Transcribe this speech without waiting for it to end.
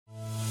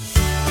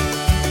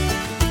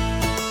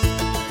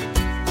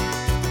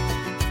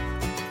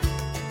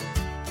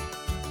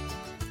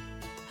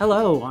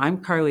Hello, I'm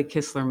Carly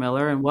Kistler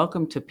Miller, and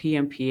welcome to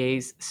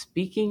PMPA's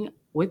Speaking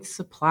with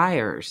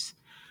Suppliers.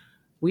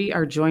 We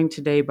are joined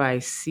today by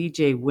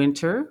CJ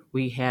Winter.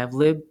 We have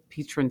Lib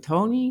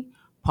Pietrantoni,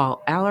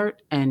 Paul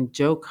Allert, and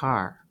Joe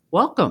Carr.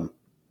 Welcome.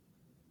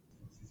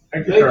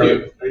 Thank you,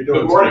 Carly. How you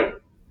doing? Good morning.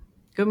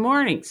 Good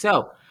morning.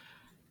 So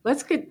why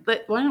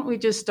don't we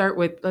just start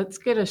with, let's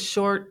get a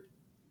short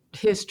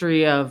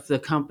history of the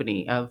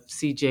company of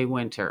CJ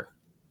Winter.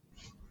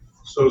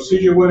 So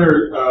CJ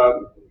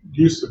Winter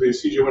used to be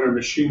CJ Winter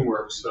Machine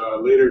Works,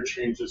 later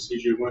changed to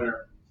CJ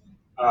Winter,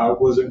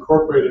 was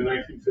incorporated in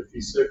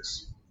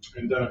 1956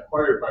 and then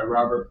acquired by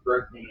Robert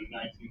Breckman in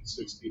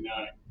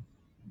 1969.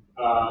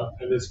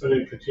 And it's been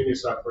in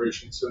continuous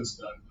operation since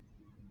then.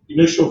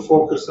 Initial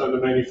focus on the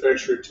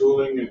manufacture of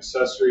tooling,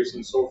 accessories,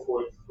 and so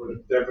forth for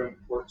the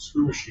Davenport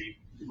screw machine.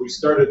 We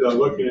started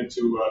looking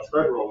into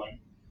thread rolling,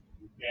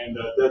 and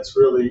that's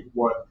really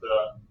what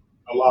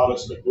allowed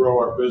us to grow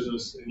our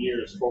business in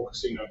years,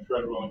 focusing on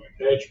thread rolling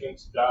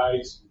attachments,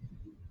 dies,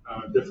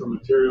 different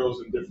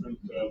materials, and different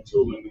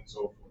tooling and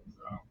so forth.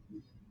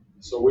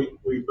 So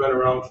we've been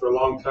around for a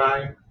long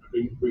time.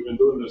 We've been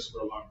doing this for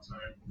a long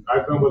time.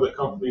 I've been with the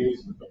company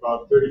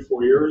about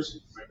 34 years.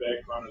 My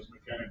background is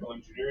mechanical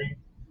engineering.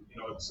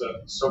 It's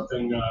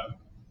something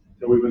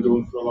that we've been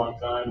doing for a long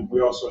time.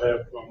 We also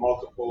have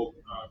multiple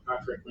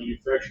contract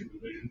manufacturing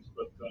divisions,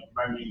 but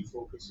my main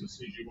focus is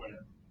CJ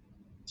Winter.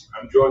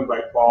 I'm joined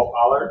by Paul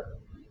Allert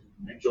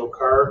and Joe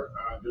Carr.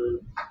 They're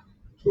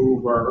two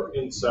of our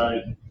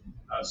inside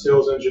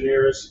sales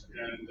engineers,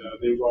 and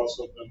they've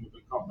also been with the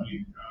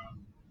company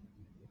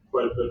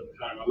quite a bit of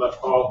time. I'll let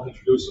Paul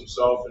introduce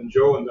himself and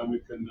Joe, and then we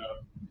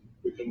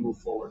can move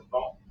forward.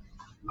 Paul?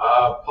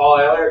 Paul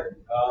Allert,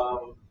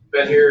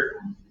 been here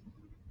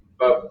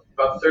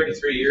about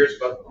 33 years,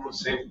 about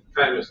almost the same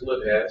time as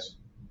Lib has.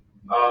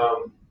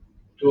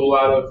 Do a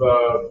lot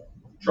of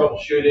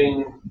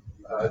troubleshooting,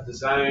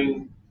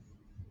 design,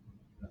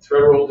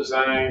 thread roll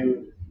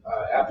design,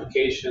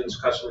 applications,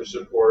 customer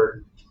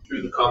support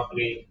through the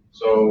company.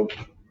 So,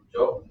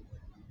 Joe?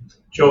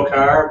 Joe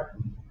Carr,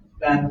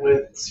 been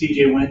with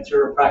CJ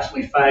Winter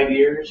approximately 5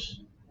 years,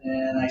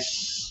 and I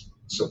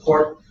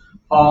support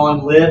Paul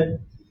and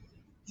Lib,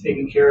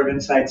 taking care of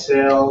inside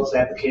sales,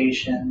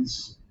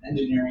 applications,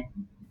 engineering.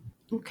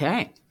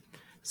 Okay.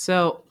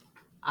 So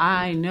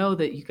I know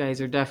that you guys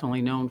are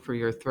definitely known for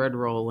your thread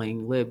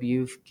rolling. Lib,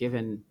 you've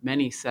given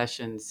many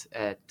sessions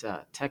at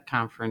Tech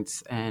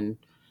Conference, and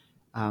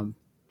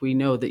we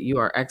know that you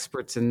are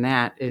experts in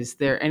that. Is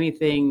there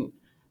anything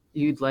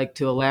you'd like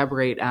to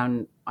elaborate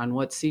on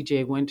what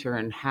CJ Winter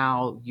and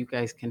how you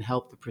guys can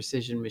help the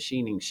precision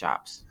machining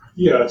shops?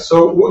 Yeah,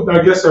 so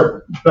I guess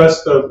our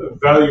best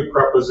value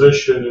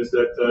proposition is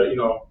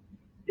that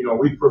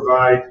we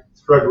provide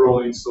thread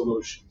rolling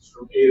solutions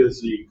from A to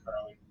Z,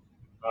 Carly.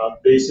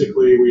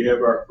 Basically, we have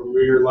our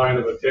premier line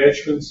of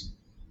attachments.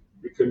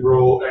 We can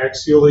roll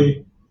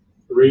axially,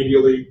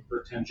 radially,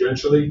 or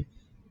tangentially.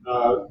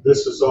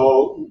 This is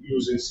all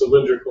using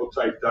cylindrical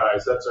type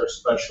dies. That's our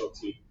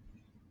specialty.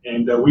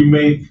 And we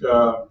make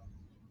the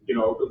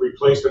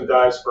replacement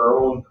dies for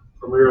our own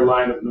premier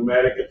line of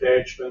pneumatic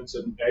attachments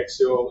and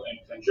axial and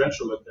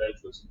tangential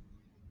attachments.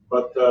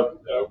 But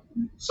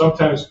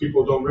sometimes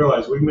people don't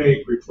realize we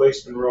make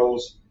replacement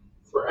rolls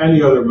for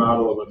any other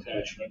model of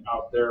attachment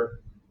out there,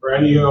 or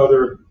any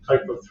other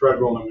type of thread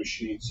rolling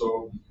machine.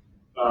 So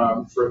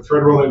for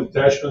thread rolling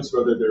attachments,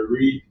 whether they're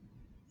Reed,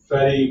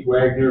 Fetty,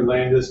 Wagner,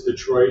 Landis,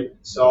 Detroit,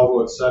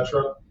 Salvo,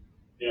 etc.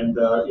 And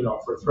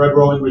for thread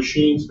rolling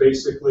machines,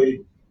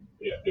 basically,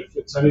 if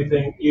it's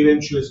anything 8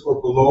 inches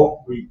or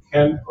below, we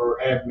can or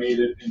have made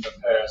it in the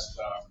past.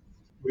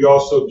 We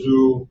also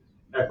do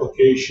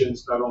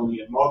applications not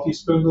only in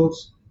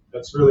multi-spindles,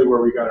 that's really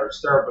where we got our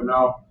start, but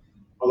now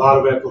a lot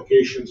of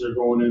applications are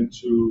going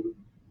into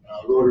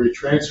rotary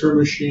transfer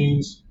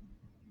machines,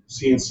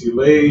 CNC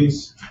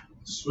lathes,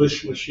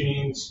 swish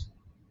machines,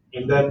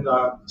 and then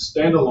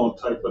standalone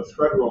type of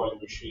thread rolling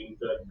machines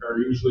that are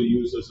usually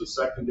used as a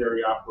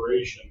secondary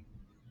operation.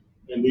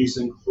 And these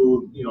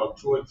include,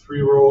 2 and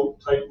 3 roll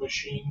type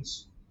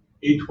machines,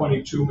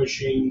 822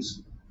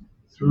 machines,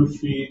 through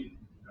feed,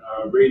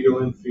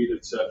 radial in feed,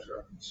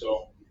 etc.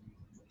 So,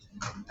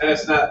 And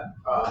it's not,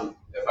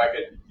 if I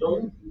could,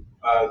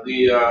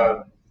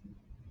 the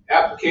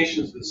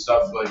applications and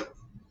stuff, like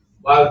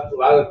a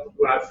lot of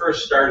when I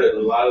first started,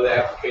 a lot of the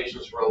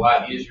applications were a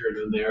lot easier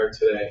than they are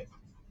today.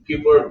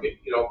 People are,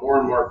 more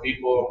and more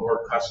people,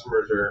 more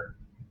customers are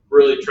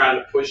really trying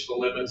to push the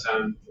limits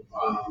on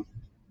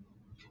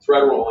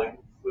thread rolling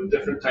with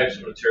different types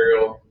of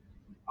material.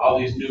 All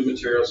these new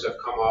materials have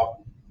come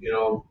up.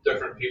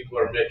 Different people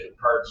are making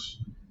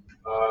parts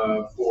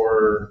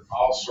for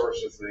all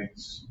sorts of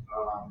things.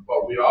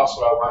 But we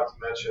also, I want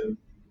to mention,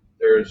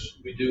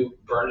 we do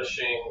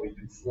burnishing, we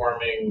do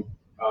forming,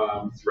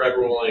 thread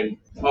rolling,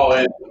 and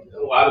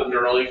a lot of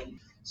knurling.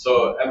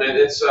 So I mean,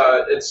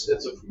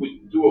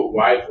 we do a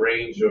wide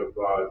range of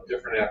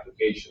different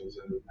applications,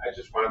 and I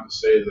just wanted to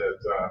say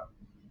that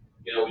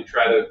we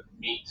try to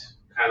meet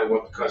kind of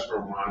what the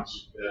customer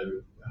wants,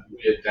 and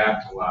we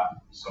adapt a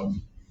lot. So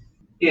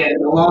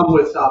And along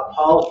with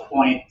Paul's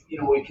point,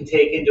 we can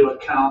take into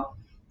account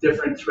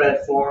different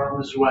thread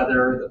forms,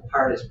 whether the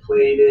part is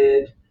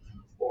plated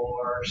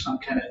or some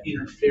kind of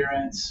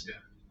interference.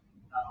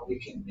 We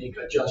can make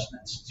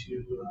adjustments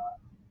to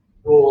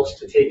rules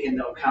to take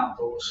into account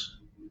those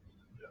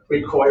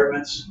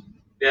requirements.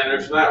 Yeah,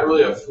 there's not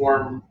really a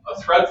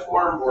thread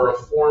form or a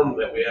form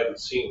that we haven't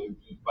seen.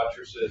 We do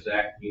buttresses,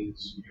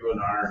 acmes,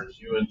 UNRs,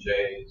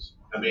 UNJs.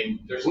 I mean,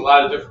 there's a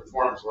lot of different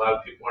forms a lot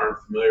of people aren't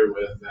familiar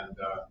with, and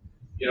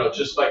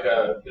just like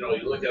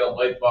you look at a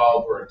light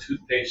bulb or a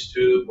toothpaste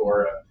tube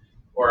or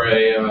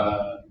a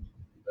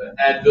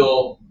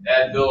Advil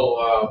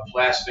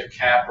plastic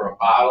cap or a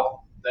bottle,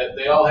 that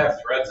they all have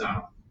threads on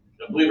them.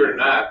 And believe it or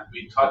not,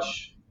 we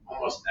touch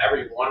almost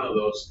every one of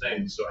those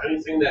things. So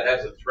anything that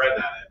has a thread on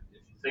it,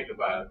 if you think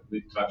about it,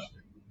 we've touched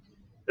it.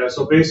 Yeah,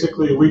 so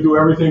basically we do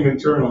everything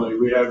internally.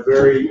 We have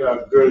very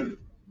good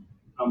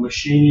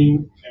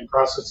machining and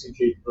processing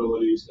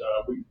capabilities.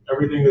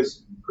 Everything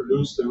is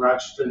produced in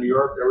Rochester, New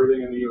York,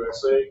 everything in the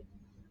USA.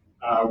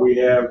 We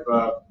have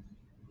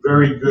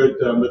very good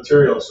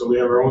material, so we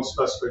have our own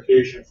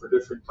specification for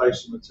different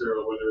types of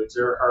material, whether it's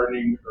air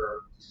hardening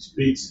or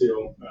speed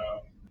steel.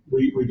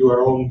 We do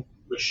our own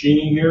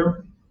machining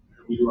here.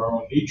 We do our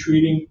own heat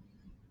treating.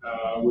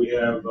 We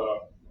have a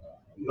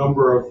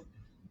number of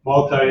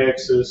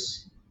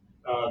multi-axis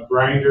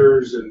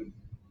grinders and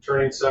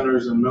turning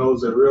centers and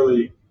mills that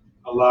really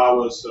allow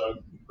us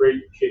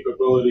great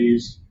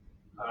capabilities,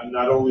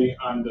 not only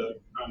on the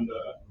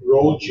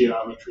roll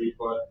geometry,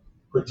 but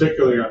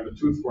particularly on the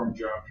tooth form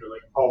geometry.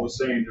 Like Paul was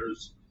saying,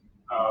 there's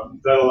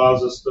that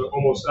allows us to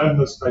almost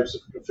endless types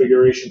of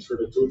configurations for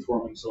the tooth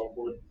form and so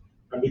forth.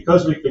 And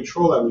because we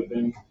control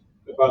everything,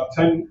 about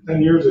 10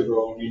 years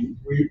ago, I mean,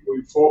 we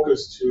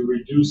focused to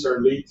reduce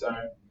our lead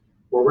time,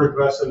 where we're the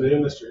best in the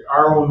industry.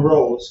 Our own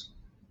rolls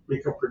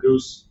we can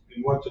produce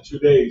in 1 to 2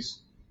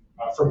 days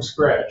from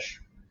scratch.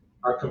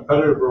 Our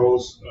competitive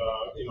rolls,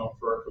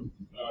 for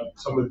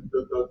some of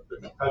the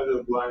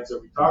competitive lines that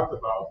we talked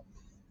about,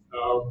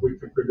 we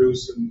can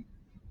produce in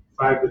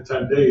 5 to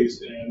 10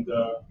 days, and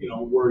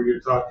where you're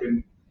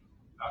talking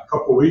a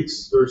couple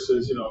weeks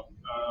versus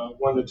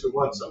 1 to 2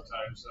 months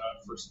sometimes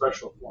for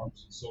special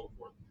forms and so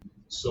forth.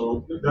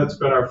 So that's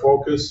been our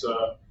focus.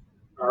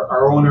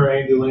 Our owner,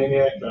 Andy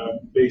Laniak,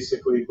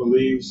 basically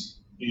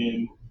believes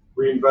in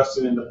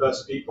reinvesting in the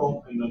best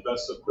people and the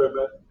best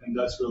equipment, and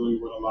that's really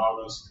what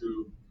allowed us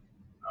to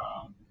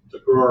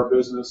grow our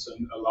business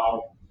and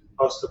allow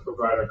us to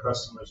provide our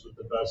customers with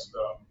the best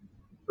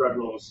thread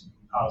rolls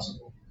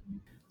possible.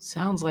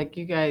 Sounds like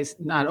you guys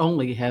not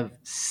only have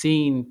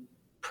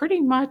pretty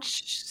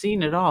much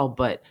seen it all,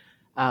 but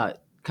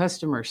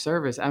customer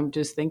service. I'm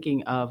just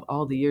thinking of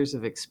all the years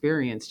of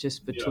experience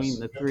just between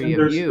the three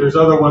of you. There's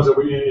other ones that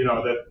we,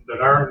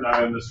 that aren't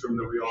not in this room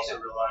that we also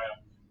rely on.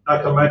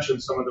 Not to mention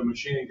some of the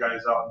machining guys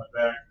out in the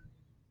back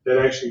that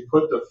actually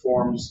put the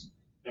forms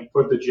and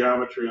put the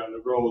geometry on the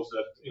rolls.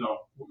 That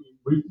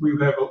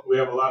we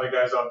have a lot of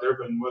guys out there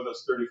been with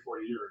us 30,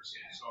 40 years.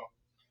 So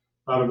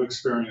a lot of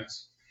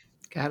experience.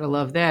 Gotta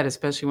love that,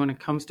 especially when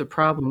it comes to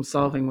problem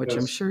solving, which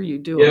I'm sure you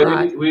do a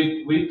lot.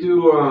 We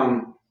do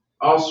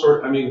all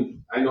sorts. I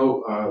mean, I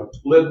know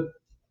Lib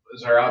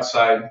is our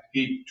outside.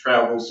 He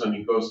travels and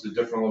he goes to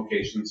different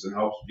locations and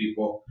helps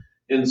people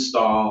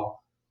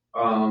install.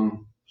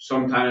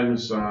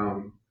 Sometimes,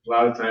 a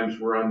lot of times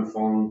we're on the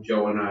phone,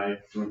 Joe and I,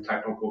 doing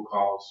technical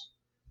calls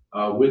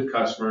with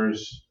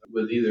customers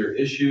with either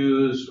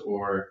issues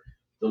or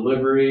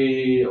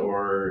delivery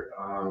or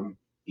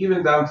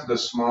even down to the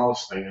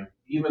smallest thing. And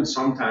even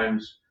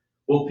sometimes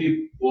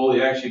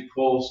we'll actually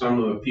pull some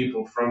of the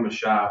people from the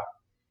shop,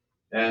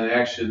 and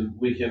actually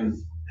we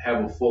can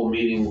have a full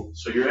meeting.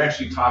 So you're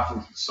actually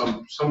talking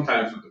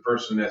sometimes with the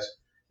person that's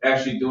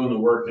actually doing the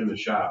work in the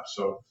shop.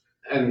 So,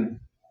 and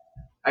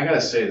I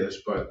gotta say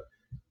this, but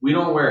we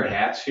don't wear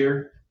hats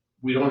here.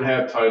 We don't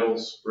have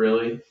titles,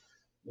 really.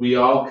 We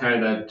all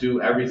kind of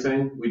do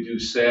everything. We do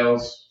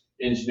sales,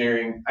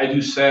 engineering. I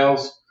do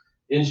sales,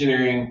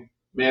 engineering,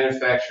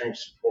 manufacturing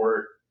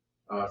support,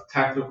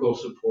 technical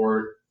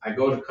support. I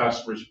go to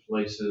customers'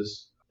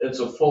 places. It's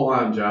a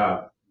full-on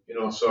job,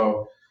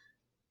 so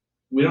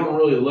we don't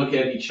really look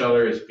at each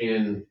other as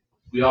being,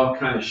 we all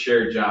kind of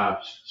share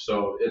jobs.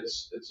 So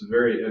it's a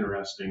very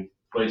interesting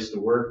place to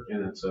work,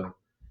 and it's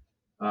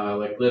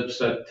like Lib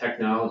said,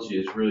 technology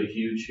is really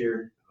huge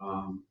here.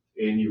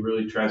 And he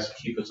really tries to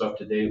keep us up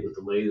to date with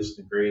the latest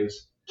and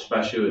greatest,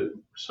 especially with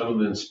some of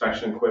the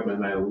inspection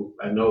equipment.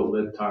 I know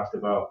Lib talked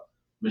about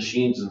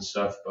machines and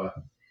stuff, but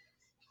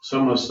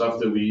some of the stuff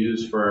that we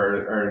use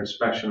for our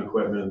inspection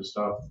equipment and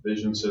stuff,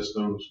 vision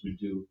systems,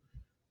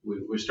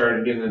 we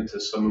started getting into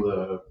some of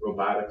the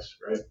robotics,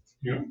 right?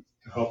 Yeah,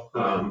 to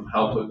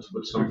help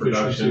with some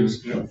production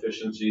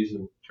efficiencies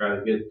and try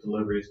to get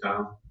deliveries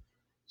down.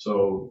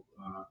 So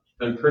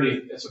it's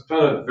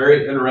been a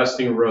very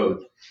interesting road.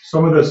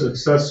 Some of the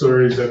success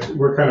stories that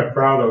we're kind of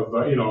proud of,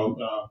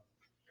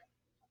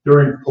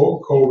 during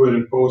COVID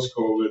and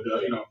post-COVID,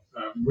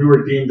 we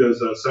were deemed as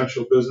an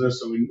essential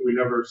business, and we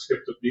never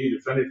skipped a beat.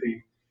 If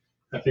anything,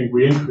 I think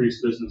we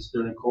increased business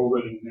during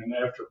COVID and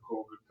after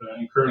COVID.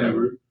 And currently, Yeah.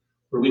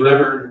 we're We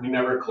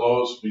never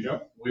closed.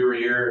 Yep. We were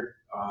here.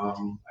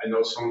 I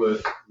know some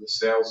of the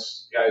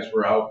sales guys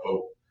were out,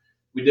 but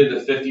we did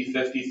the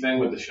 50-50 thing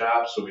with the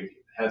shop, so we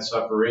had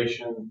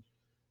separation.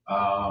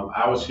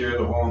 I was here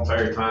the whole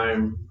entire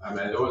time. I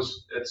mean, it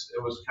was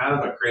kind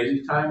of a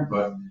crazy time,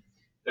 but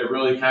it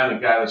really kind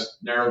of got us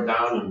narrowed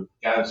down and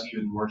got us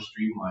even more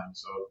streamlined.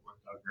 So it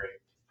worked out great.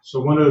 So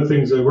one of the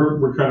things that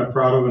we're kind of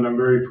proud of, and I'm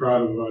very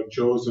proud of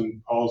Joe's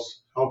and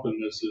Paul's help in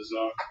this, is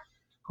a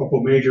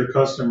couple major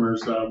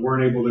customers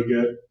weren't able to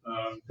get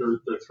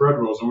their thread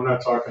rolls, and we're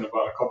not talking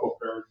about a couple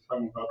pairs, we're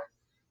talking about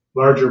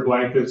larger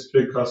blankets,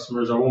 big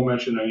customers. I won't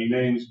mention any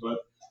names, but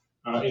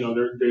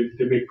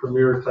they make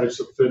premier types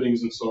of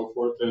fittings and so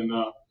forth, and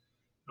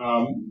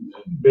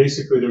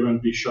basically they're going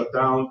to be shut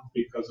down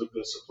because of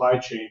the supply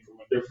chain from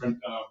a different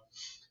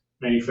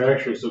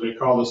manufacturer. So they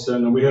called us in,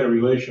 and we had a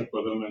relationship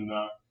with them, and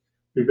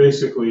we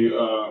basically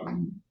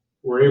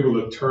were able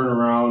to turn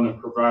around and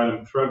provide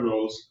them thread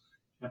rolls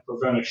and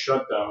prevent a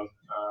shutdown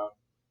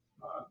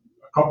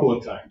a couple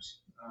of times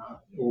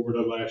over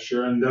the last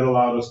year, and that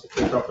allowed us to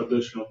pick up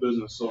additional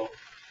business. So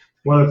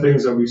one of the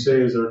things that we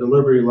say is our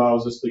delivery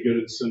allows us to get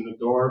us in the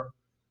door.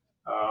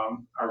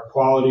 Our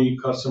quality,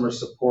 customer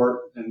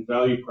support, and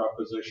value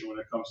proposition when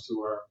it comes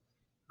to our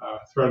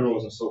thread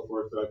rolls and so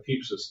forth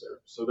keeps us there.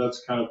 So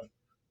that's kind of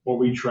what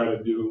we try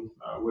to do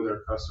with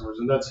our customers,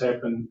 and that's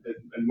happened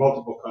in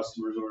multiple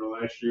customers over the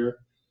last year.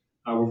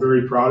 We're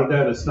very proud of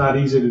that. It's not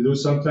easy to do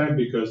sometimes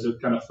because it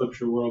kind of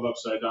flips your world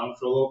upside down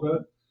for a little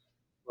bit,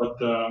 but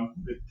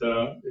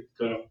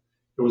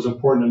it was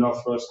important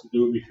enough for us to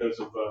do because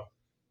of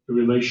the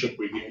relationship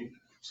we gained.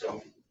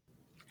 So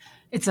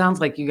It sounds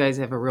like you guys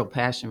have a real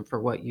passion for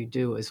what you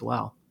do as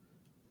well.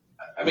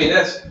 I mean,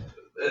 that's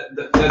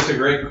a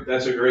great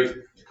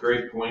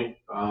point.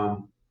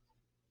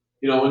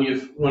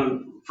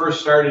 When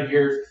first started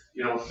here,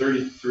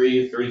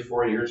 33,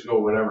 34 years ago,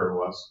 whatever it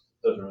was,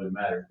 doesn't really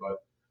matter. But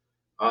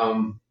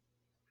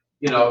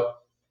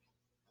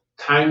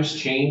times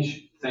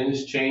change,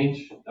 things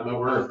change. I mean,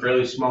 we're a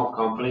fairly small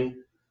company.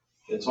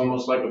 It's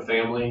almost like a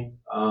family,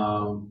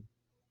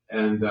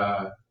 and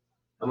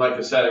like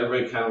I said,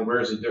 everybody kind of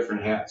wears a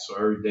different hat. So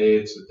every day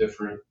it's a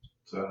different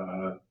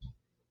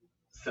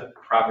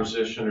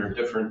proposition or a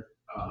different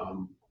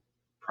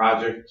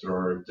project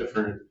or a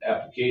different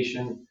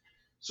application.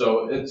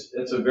 So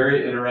it's a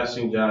very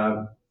interesting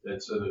job.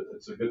 It's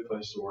a good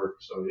place to work.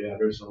 So yeah,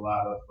 there's a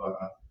lot of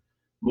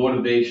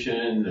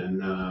motivation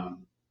and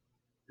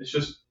it's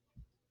just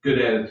good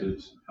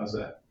attitudes. How's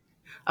that?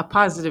 A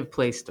positive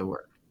place to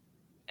work.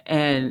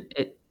 And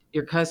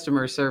your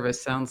customer service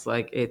sounds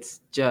like it's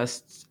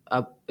just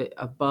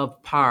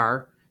above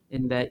par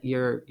in that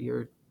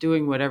you're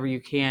doing whatever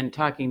you can,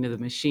 talking to the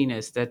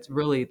machinist.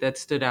 That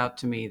stood out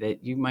to me,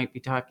 that you might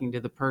be talking to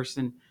the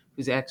person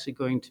who's actually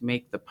going to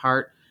make the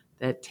part,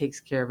 that takes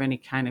care of any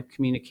kind of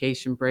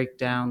communication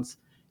breakdowns.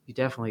 You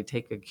definitely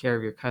take good care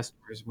of your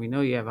customers. We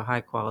know you have a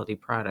high quality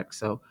product.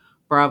 So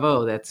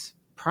bravo. That's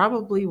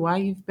probably why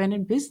you've been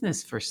in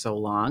business for so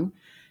long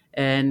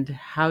and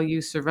how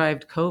you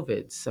survived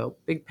COVID. So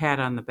big pat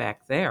on the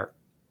back there.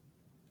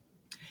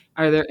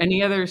 Are there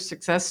any other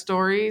success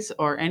stories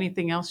or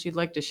anything else you'd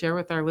like to share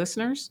with our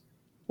listeners?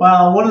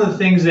 Well, one of the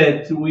things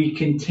that we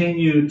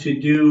continue to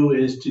do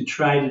is to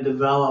try to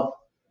develop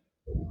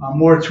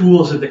more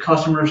tools that the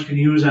customers can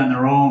use on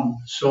their own.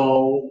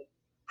 So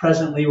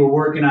presently we're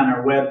working on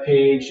our web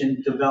page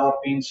and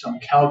developing some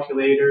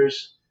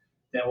calculators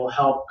that will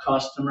help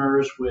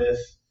customers with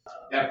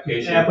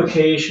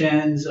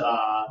applications,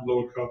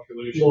 load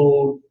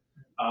calculation,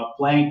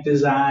 blank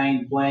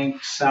design,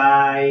 blank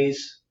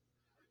size.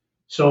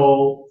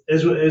 So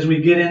as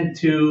we get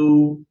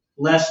into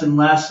less and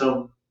less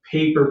of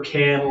paper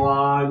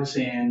catalogs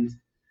and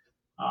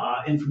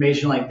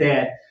information like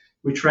that,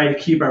 we try to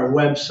keep our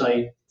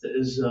website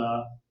as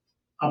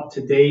up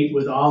to date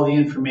with all the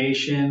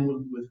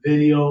information, with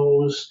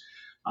videos,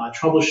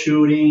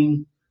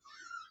 troubleshooting,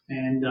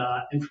 and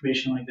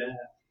information like that.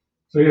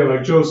 So yeah,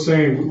 like Joe's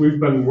saying, we've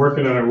been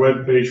working on our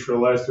web page for the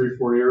last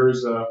 3-4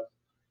 years.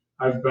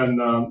 I've been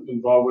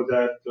involved with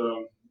that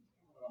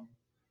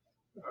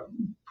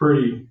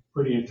pretty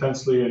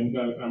intensely, and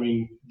I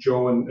mean,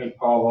 Joe and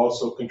Paul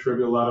also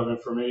contribute a lot of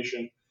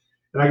information.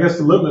 And I guess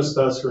the litmus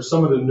test for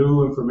some of the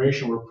new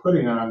information we're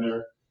putting on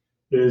there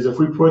is if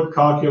we put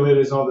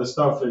calculators and all this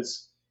stuff,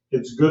 it's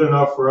good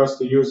enough for us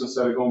to use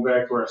instead of going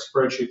back to our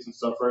spreadsheets and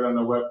stuff right on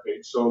the web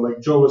page. So like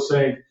Joe was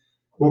saying,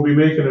 we'll be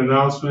making an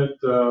announcement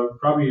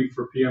probably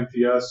for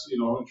PMTS,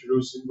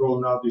 introducing,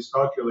 rolling out these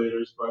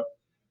calculators. But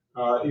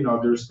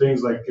there's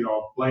things like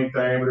blank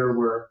diameter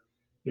where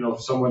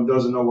if someone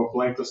doesn't know what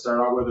blank to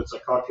start out with, it's a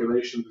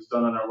calculation that's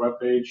done on our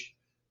webpage.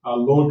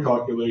 Load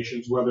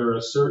calculations, whether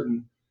a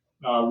certain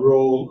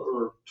roll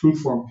or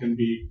tooth form can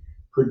be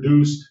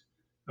produced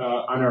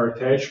on our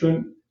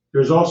attachment.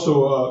 There's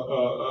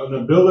also an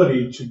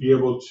ability to be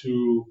able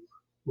to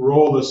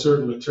roll a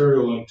certain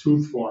material in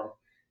tooth form,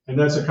 and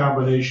that's a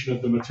combination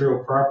of the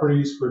material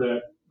properties for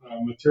that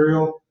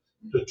material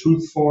the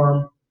tooth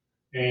form,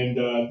 and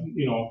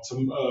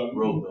some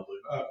Road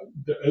building.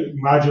 the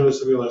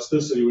modulus of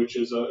elasticity, which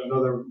is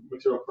another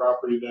material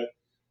property that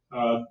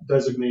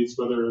designates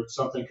whether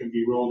something can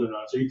be rolled or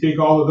not. So you take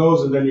all of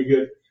those, and then you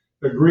get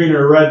a green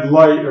or red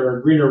light or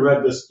a green or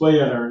red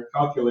display on our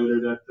calculator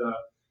that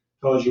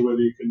tells you whether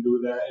you can do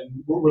that.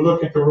 And we're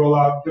looking to roll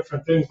out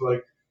different things,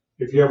 like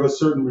if you have a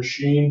certain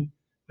machine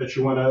that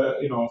you want to,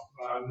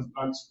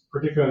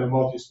 particularly in a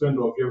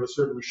multi-spindle, if you have a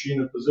certain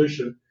machine in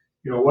position,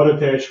 what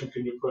attachment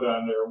can you put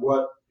on there?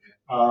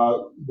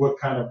 What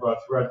kind of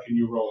thread can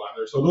you roll on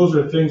there? So those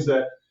are things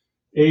that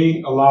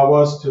allow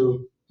us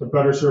to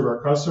better serve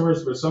our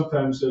customers, but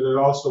sometimes it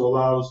also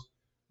allows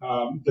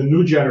the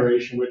new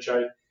generation, which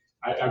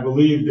I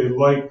believe they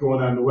like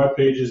going on the web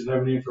pages and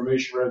having the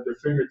information right at their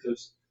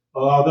fingertips,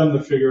 allow them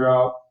to figure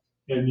out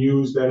and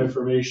use that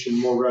information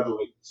more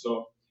readily.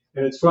 So,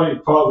 and it's funny,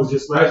 Paul was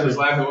just laughing.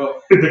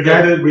 The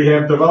guy that we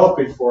have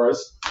developing for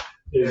us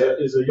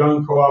is a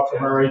young co-op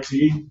from RIT,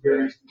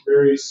 very,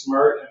 very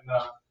smart, and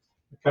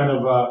kind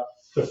of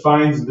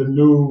defines the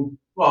new.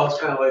 Well, it's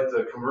kind of like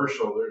the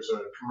commercial. There's a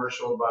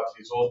commercial about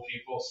these old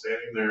people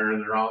standing there,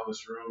 and they're all in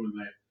this room,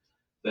 and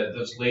that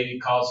this lady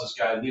calls this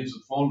guy, leaves a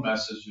phone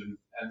message, and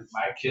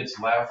my kids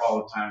laugh all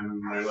the time,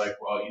 and they're like,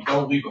 well, you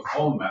don't leave a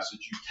phone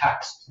message, you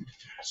text.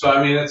 So,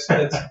 I mean, it's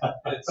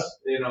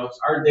it's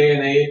our day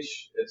and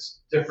age,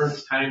 it's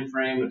different time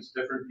frame, it's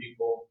different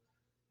people,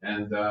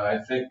 and I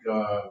think,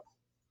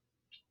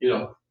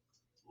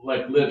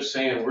 like Liv's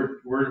saying,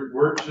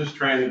 we're just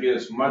trying to get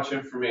as much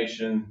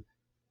information.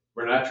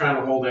 We're not trying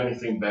to hold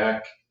anything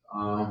back.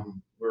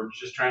 We're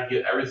just trying to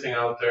get everything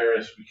out there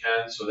as we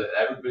can so that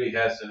everybody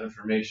has that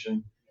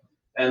information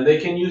and they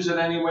can use it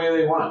any way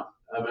they want.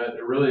 I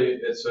mean,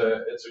 it's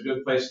a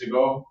good place to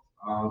go.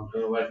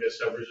 And like I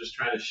said, we're just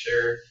trying to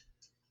share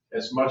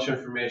as much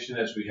information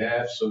as we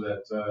have so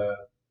that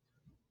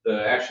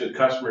the actual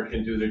customer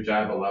can do their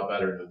job a lot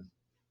better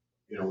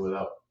than,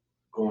 without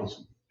going,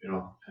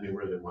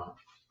 anywhere they want.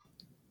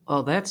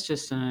 Well, that's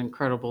just an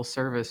incredible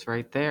service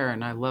right there.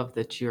 And I love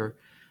that you're,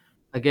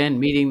 again,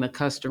 meeting the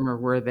customer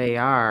where they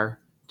are.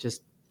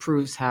 Just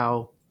proves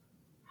how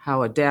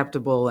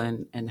adaptable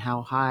and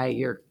how high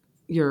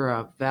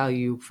your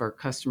value for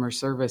customer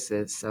service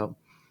is. So,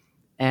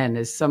 and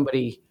as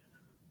somebody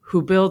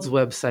who builds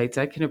websites,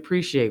 I can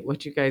appreciate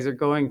what you guys are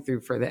going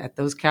through for that.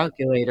 Those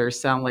calculators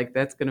sound like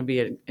that's going to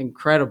be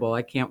incredible.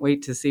 I can't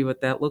wait to see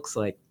what that looks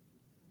like.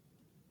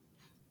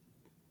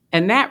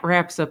 And that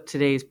wraps up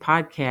today's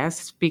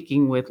podcast,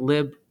 speaking with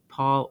Lib,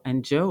 Paul,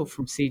 and Joe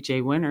from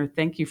CJ Winter.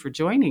 Thank you for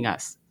joining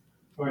us.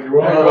 Well, you're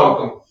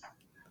welcome.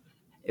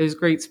 It was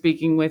great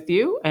speaking with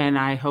you, and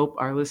I hope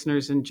our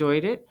listeners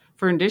enjoyed it.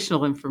 For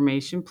additional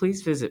information,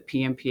 please visit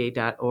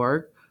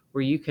pmpa.org,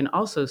 where you can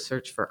also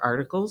search for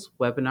articles,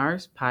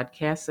 webinars,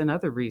 podcasts, and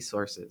other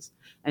resources.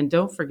 And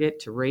don't forget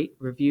to rate,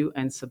 review,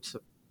 and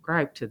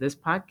subscribe to this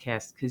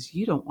podcast because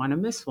you don't want to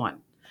miss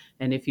one.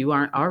 And if you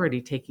aren't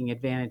already taking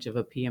advantage of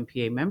a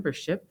PMPA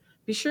membership,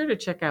 be sure to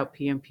check out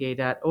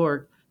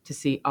pmpa.org to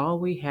see all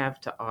we have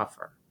to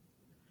offer.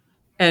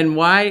 And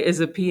why is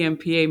a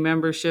PMPA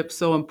membership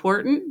so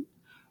important?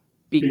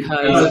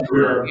 Because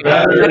we're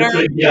better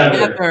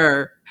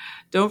together.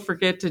 Don't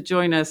forget to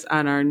join us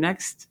on our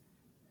next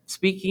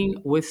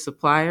Speaking with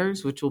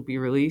Suppliers, which will be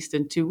released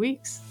in 2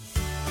 weeks.